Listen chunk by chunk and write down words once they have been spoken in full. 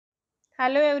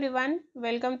Hello everyone,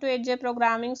 welcome to HJ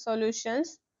Programming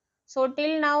Solutions. So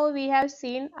till now we have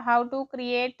seen how to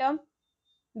create a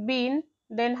bean,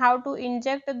 then how to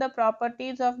inject the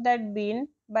properties of that bean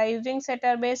by using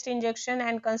setter based injection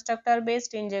and constructor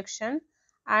based injection.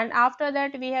 And after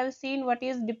that we have seen what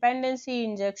is dependency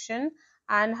injection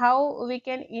and how we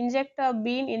can inject a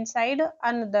bean inside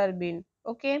another bean.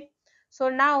 Okay. So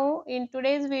now in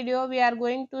today's video we are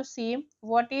going to see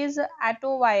what is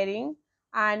auto wiring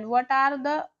and what are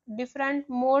the different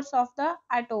modes of the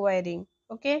auto wiring.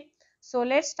 Okay. So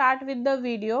let's start with the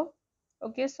video.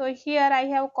 Okay, so here I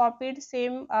have copied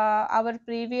same our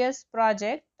previous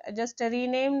project, just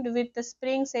renamed with the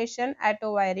spring session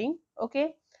auto wiring.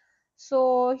 Okay,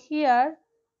 so here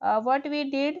what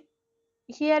we did,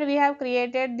 here we have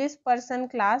created this person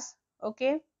class.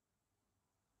 Okay,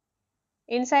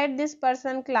 inside this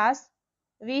person class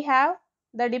we have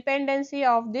the dependency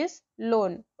of this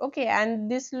loan. Okay, and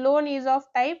this loan is of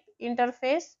type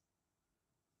interface.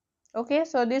 Okay,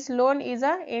 so this loan is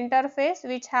a interface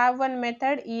which have one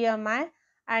method EMI,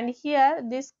 and here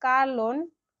this car loan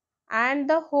and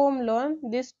the home loan,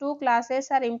 these two classes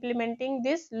are implementing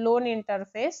this loan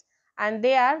interface and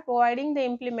they are providing the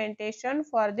implementation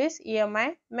for this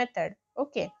EMI method.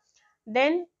 Okay,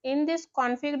 then in this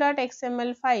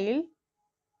config.xml file,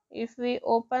 if we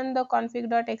open the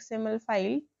config.xml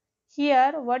file,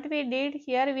 here what we did,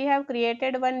 here we have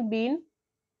created one bean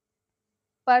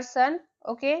person.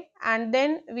 Okay, and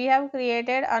then we have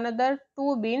created another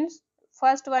two beans.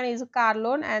 First one is car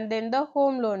loan and then the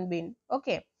home loan bean.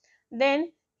 Okay,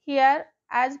 then here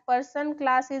as person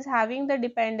class is having the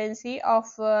dependency of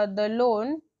the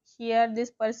loan, here this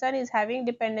person is having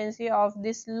dependency of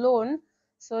this loan,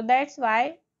 so that's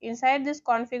why inside this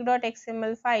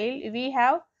config.xml file we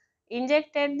have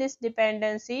injected this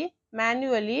dependency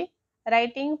manually,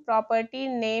 writing property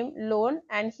name loan,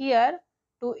 and here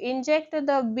to inject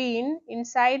the bean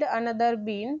inside another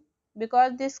bean,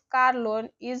 because this car loan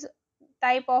is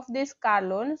type of this car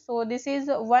loan, so this is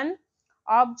one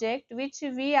object which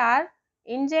we are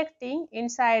injecting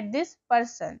inside this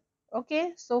person.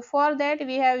 Okay, so for that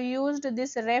we have used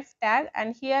this ref tag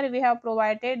and here we have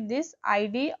provided this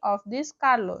id of this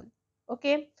car loan.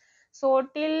 Okay, so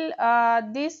till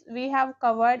this we have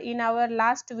covered in our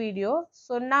last video.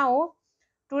 So now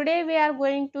today we are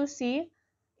going to see,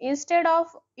 instead of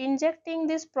injecting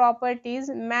these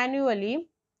properties manually,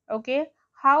 okay,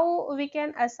 how we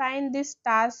can assign this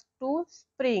task to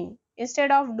spring.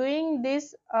 Instead of doing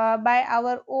this by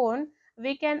our own,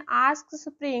 we can ask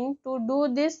spring to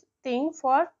do this thing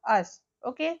for us.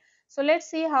 Okay, so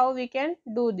let's see how we can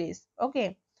do this.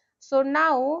 Okay, so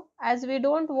now as we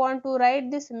don't want to write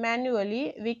this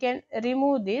manually, we can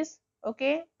remove this.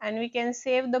 Okay, and we can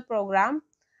save the program,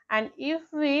 and if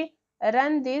we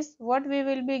run this, what we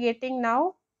will be getting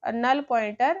now, a null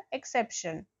pointer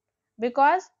exception,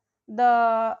 because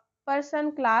the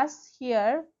person class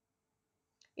here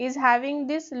is having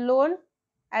this loan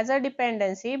as a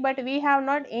dependency, but we have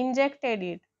not injected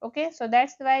it. Okay, so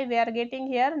that's why we are getting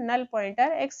here null pointer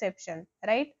exception.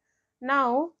 Right,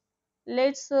 now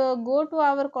let's go to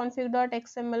our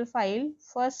config.xml file.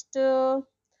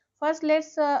 First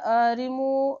let's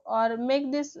remove or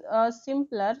make this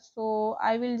simpler, so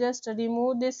I will just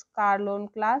remove this car loan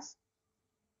class.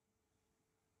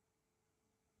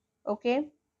 Okay,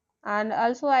 and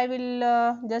also I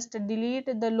will just delete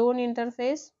the loan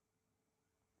interface.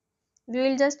 We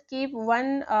will just keep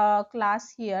one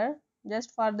class here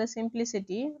just for the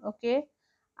simplicity. Okay,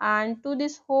 and to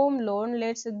this home loan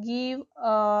let's give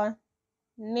a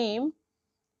name,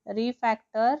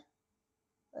 refactor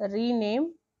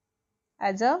rename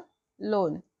as a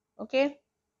loan. Okay,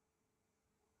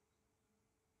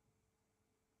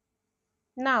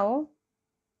 now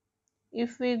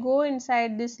if we go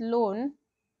inside this loan,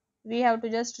 we have to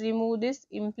just remove this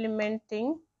implement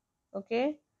thing.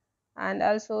 Okay, and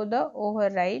also the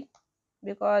override,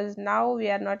 because now we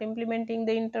are not implementing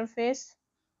the interface,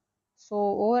 so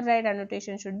override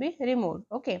annotation should be removed.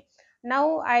 Okay,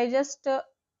 now I just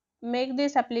make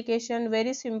this application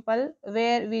very simple,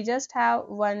 where we just have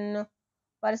one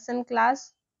person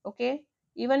class. Okay,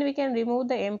 even we can remove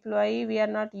the employee, we are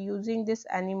not using this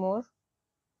anymore,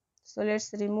 so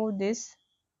let's remove this.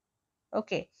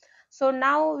 Okay, so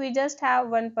now we just have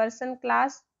one person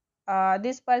class.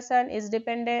 This person is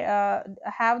dependent,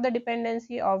 have the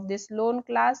dependency of this loan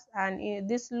class, and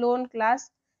this loan class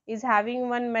is having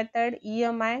one method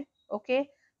EMI. Okay,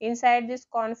 inside this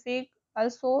config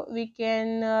also we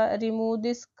can remove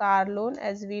this car loan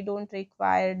as we don't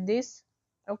require this.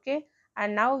 Okay,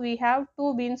 and now we have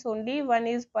two beans only, one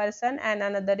is person and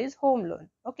another is home loan.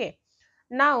 Okay,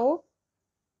 now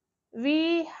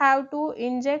we have to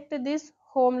inject this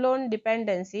home loan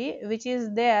dependency which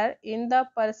is there in the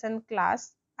person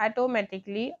class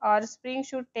automatically, or Spring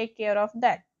should take care of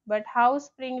that. But how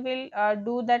Spring will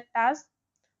do that task?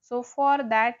 So for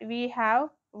that we have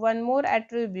one more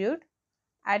attribute,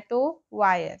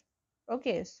 Autowire.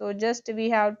 Okay, so just we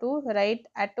have to write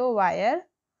Autowire,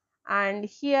 and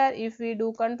here if we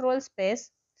do control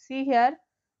space, see here,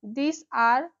 these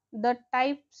are the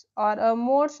types or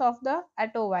modes of the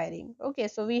auto wiring. Okay,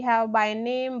 so we have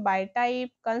byName,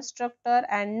 byType, constructor,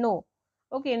 and no.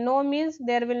 Okay, no means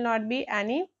there will not be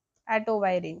any auto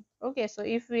wiring. Okay, so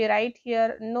if we write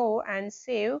here no and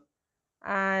save,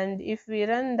 and if we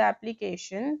run the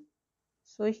application,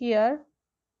 so here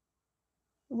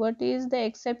what is the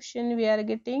exception we are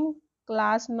getting?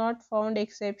 Class not found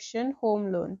exception,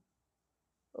 home loan.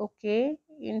 Okay,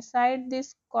 inside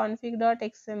this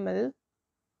config.xml,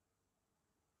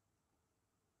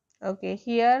 okay,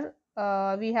 here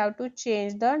we have to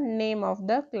change the name of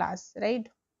the class, right?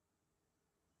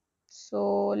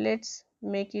 So let's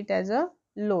make it as a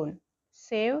loan.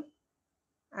 Save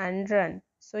and run.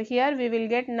 So here we will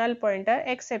get null pointer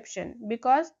exception,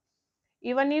 because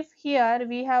even if here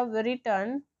we have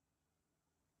written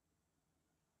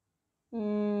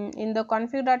in the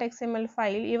config.xml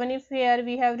file, even if here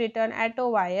we have written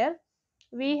Autowire,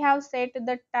 we have set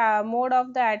the mode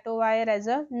of the Autowire as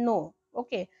a no.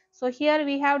 Okay, so here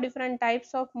we have different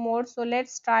types of modes. So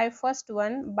let's try first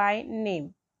one by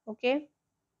name. Okay,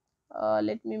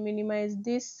 let me minimize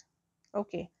this.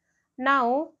 Okay,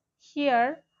 now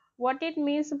here what it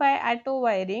means by auto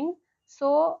wiring?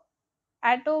 So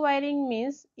auto wiring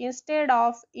means instead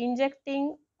of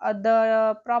injecting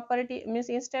the property, means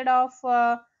instead of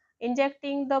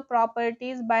injecting the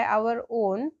properties by our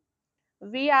own,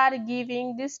 we are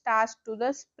giving this task to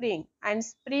the Spring, and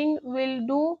Spring will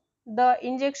do the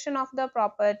injection of the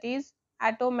properties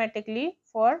automatically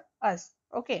for us.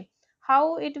 Okay,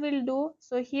 how it will do?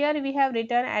 So here we have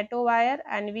written Autowire,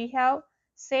 and we have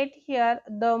set here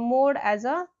the mode as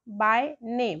a by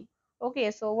name.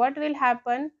 Okay, so what will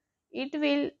happen? It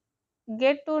will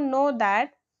get to know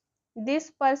that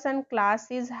this person class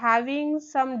is having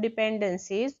some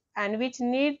dependencies and which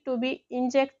need to be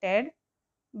injected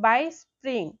by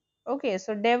Spring. Okay,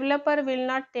 so developer will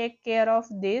not take care of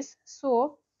this.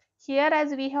 So here,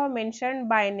 as we have mentioned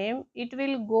by name, it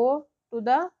will go to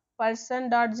the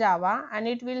person.java and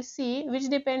it will see which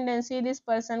dependency this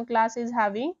person class is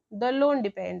having, the loan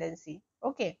dependency.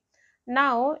 Okay,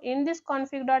 now in this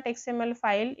config.xml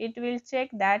file, it will check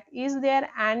that is there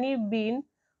any bin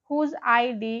whose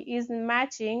id is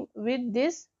matching with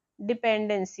this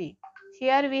dependency.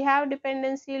 Here we have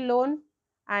dependency loan,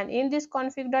 and in this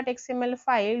config.xml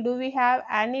file, do we have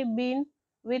any bin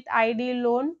with id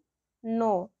loan?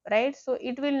 No, right? So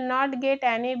it will not get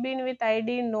any bin with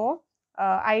id no,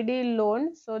 id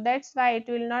loan. So that's why it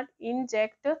will not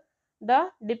inject the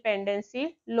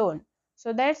dependency loan.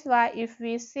 So that's why if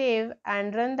we save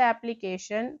and run the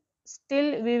application,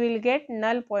 still we will get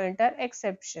null pointer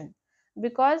exception,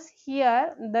 because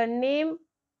here the name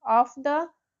of the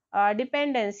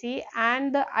dependency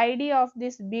and the id of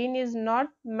this bin is not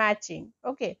matching.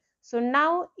 Okay, so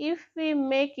now if we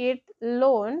make it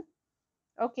loan,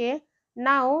 okay,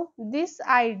 now this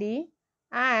id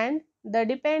and the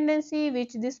dependency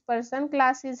which this person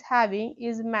class is having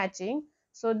is matching.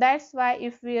 So that's why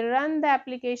if we run the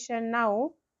application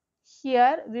now,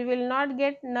 here we will not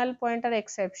get null pointer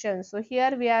exception. So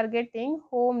here we are getting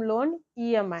home loan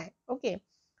emi. Okay,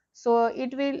 so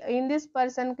it will, in this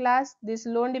person class, this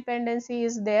loan dependency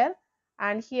is there,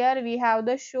 and here we have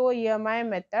the show emi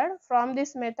method. From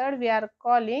this method we are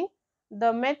calling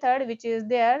the method which is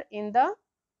there in the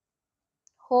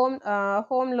home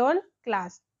loan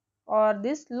class or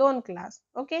this loan class.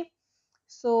 Okay,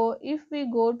 so if we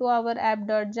go to our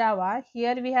app.java,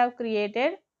 here we have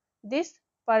created this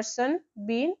person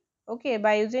bean. Okay,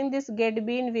 by using this get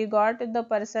bean we got the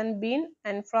person bean,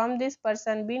 and from this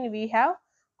person bean we have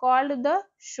called the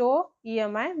show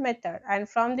emi method, and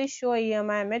from this show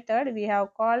emi method we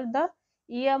have called the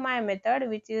emi method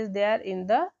which is there in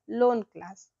the loan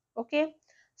class. Okay,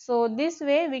 so this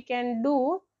way we can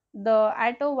do the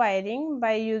auto wiring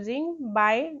by using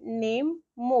by name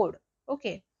mode.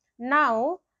 Okay,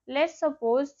 now let's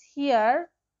suppose here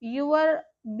your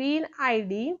bean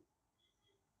id,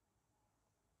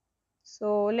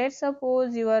 so let's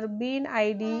suppose your bean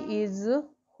id is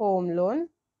home loan.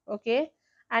 Okay,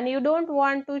 and you don't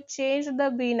want to change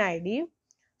the bean id.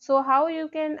 So how you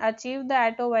can achieve the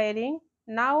auto wiring?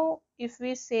 Now if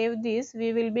we save this,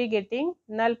 we will be getting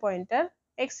null pointer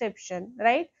exception,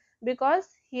 right? Because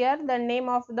here the name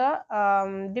of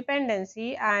the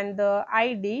dependency and the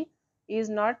id is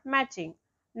not matching.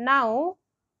 Now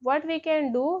what we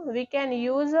can do, we can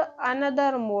use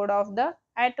another mode of the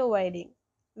auto wiring.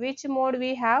 Which mode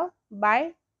we have?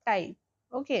 By type.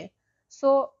 Okay,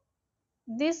 so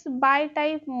this by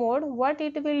type mode, what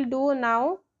it will do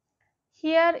now,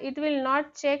 here it will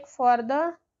not check for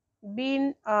the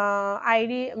bean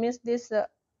id, means this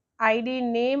id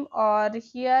name, or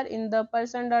here in the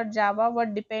person.java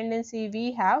what dependency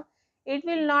we have, it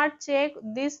will not check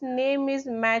this name is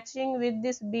matching with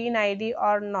this bean id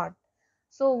or not.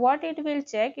 So what it will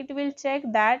check, it will check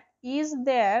that is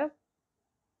there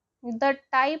the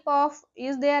type of,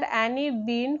 is there any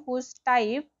bean whose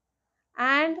type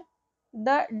and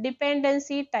the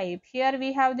dependency type. Here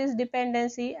we have this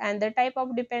dependency and the type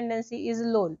of dependency is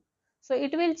lone. So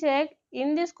it will check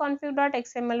in this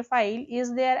config.xml file,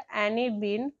 is there any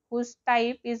bean whose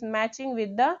type is matching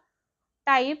with the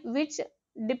type which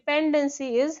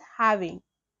dependency is having.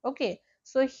 Okay,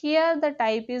 so here the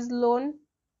type is lone.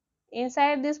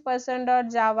 Inside this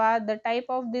person.java, the type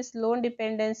of this lone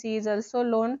dependency is also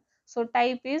lone, so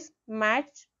type is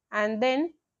match. And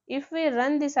then if we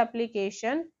run this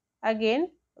application again,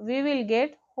 we will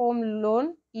get home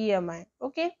loan EMI.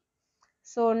 Okay,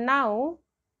 so now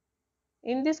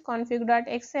in this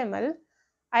config.xml,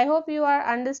 I hope you are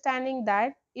understanding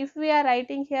that if we are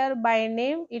writing here by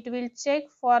name, it will check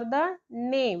for the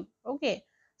name. Okay,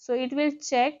 so it will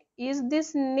check is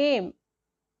this name,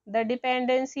 the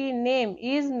dependency name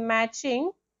is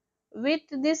matching with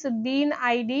this bean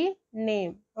id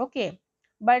name. Okay,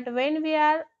 but when we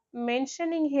are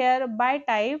mentioning here by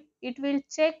type, it will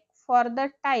check for the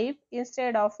type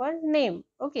instead of a name.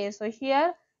 Okay, so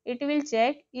here it will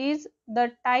check is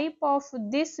the type of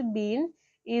this bean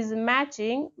is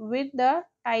matching with the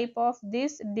type of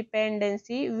this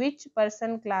dependency which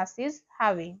person class is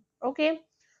having. Okay,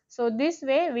 so this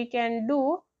way we can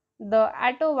do the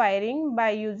auto wiring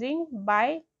by using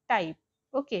by type.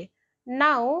 Okay,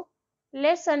 now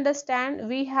let's understand,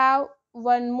 we have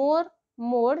one more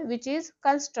mode which is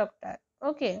constructor.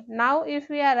 Okay, now if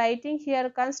we are writing here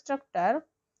constructor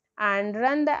and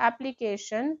run the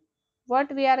application,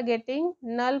 what we are getting?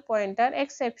 Null pointer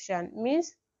exception,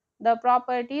 means the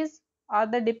properties or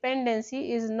the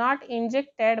dependency is not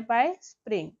injected by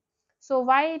Spring. So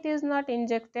why it is not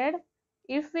injected?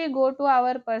 If we go to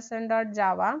our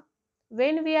person.java,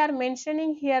 when we are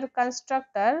mentioning here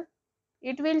constructor,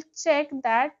 it will check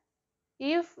that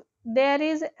if there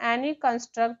is any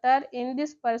constructor in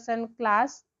this person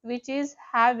class which is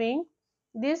having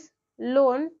this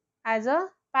loan as a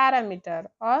parameter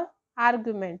or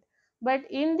argument, but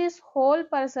in this whole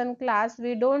person class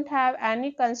we don't have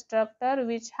any constructor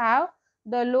which have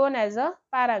the loan as a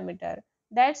parameter.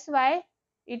 That's why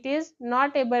it is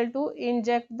not able to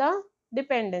inject the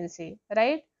dependency,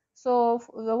 right? So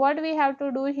what we have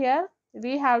to do here,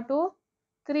 we have to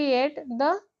create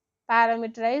the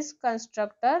parameterized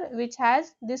constructor which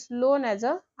has this loan as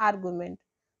a argument.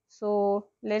 So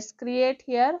let's create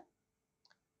here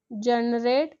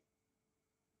generate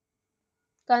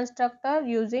constructor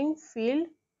using field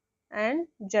and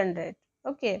generate.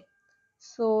 Okay,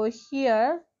 so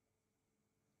here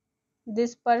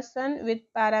this person with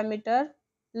parameter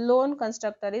loan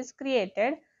constructor is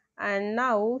created, and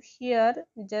now here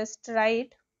just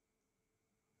write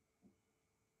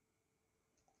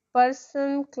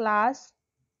person class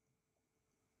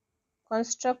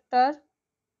constructor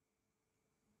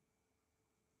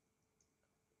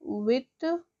with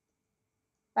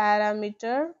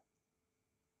parameter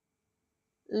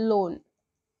loan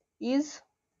is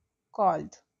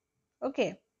called.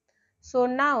 Okay, so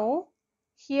now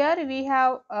here we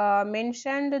have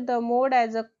mentioned the mode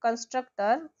as a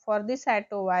constructor for this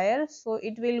Autowire. So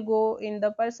it will go in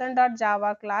the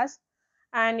person.java class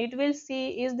and it will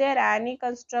see is there any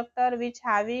constructor which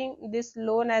having this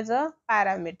loan as a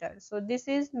parameter. So this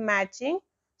is matching,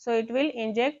 so it will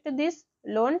inject this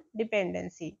loan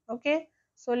dependency. Okay,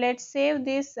 so let's save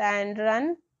this and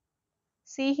run.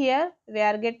 See here we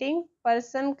are getting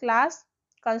person class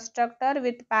constructor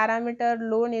with parameter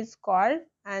loan is called,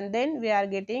 and then we are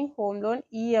getting home loan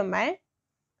EMI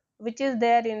which is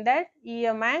there in that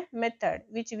EMI method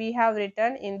which we have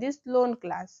written in this loan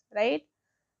class, right?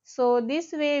 So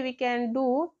this way we can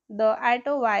do the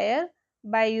Autowire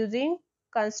by using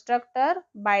constructor,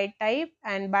 by type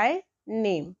and by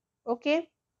name. Okay.